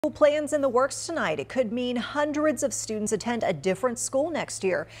Plans in the works tonight. It could mean hundreds of students attend a different school next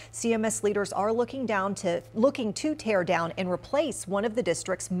year. CMS leaders are looking to tear down and replace one of the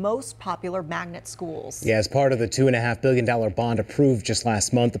district's most popular magnet schools. Yeah, as part of the $2.5 billion bond approved just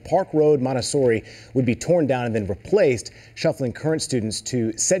last month, the Park Road Montessori would be torn down and then replaced, shuffling current students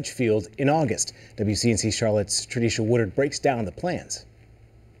to Sedgefield in August. WCNC Charlotte's Tradisha Woodard breaks down the plans.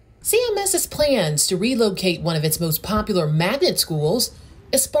 CMS's plans to relocate one of its most popular magnet schools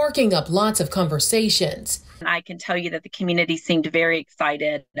is sparking up lots of conversations. I can tell you that the community seemed very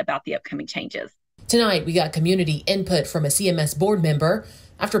excited about the upcoming changes. Tonight, we got community input from a CMS board member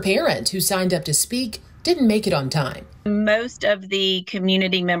after a parent who signed up to speak didn't make it on time. Most of the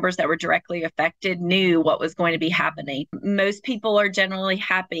community members that were directly affected knew what was going to be happening. Most people are generally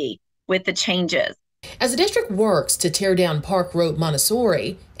happy with the changes. As the district works to tear down Park Road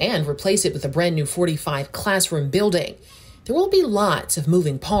Montessori and replace it with a brand new 45 classroom building, there will be lots of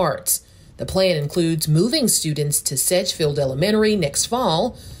moving parts. The plan includes moving students to Sedgefield Elementary next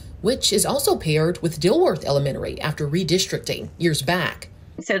fall, which is also paired with Dilworth Elementary after redistricting years back.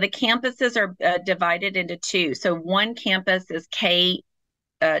 So the campuses are divided into two. So one campus is K2,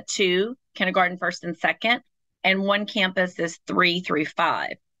 kindergarten, first and second, and one campus is 3 through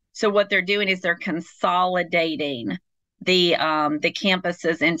 5. So what they're doing is they're consolidating the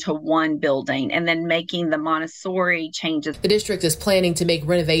campuses into one building and then making the Montessori changes. The district is planning to make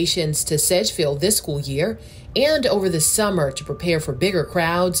renovations to Sedgefield this school year and over the summer to prepare for bigger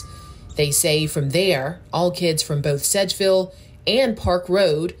crowds. They say from there, all kids from both Sedgefield and Park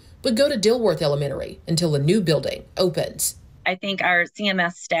Road would go to Dilworth Elementary until a new building opens. I think our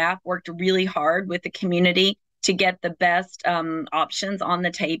CMS staff worked really hard with the community to get the best options on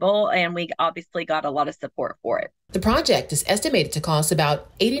the table, and we obviously got a lot of support for it. The project is estimated to cost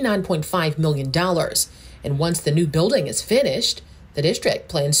about $89.5 million, and once the new building is finished, the district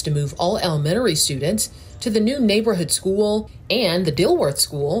plans to move all elementary students to the new neighborhood school, and the Dilworth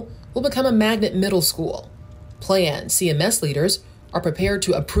School will become a magnet middle school. Planned CMS leaders are prepared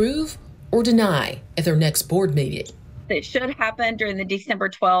to approve or deny at their next board meeting. It should happen during the December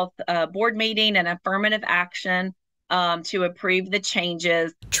 12th board meeting, an affirmative action to approve the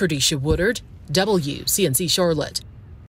changes. Tradisha Woodard, WCNC Charlotte.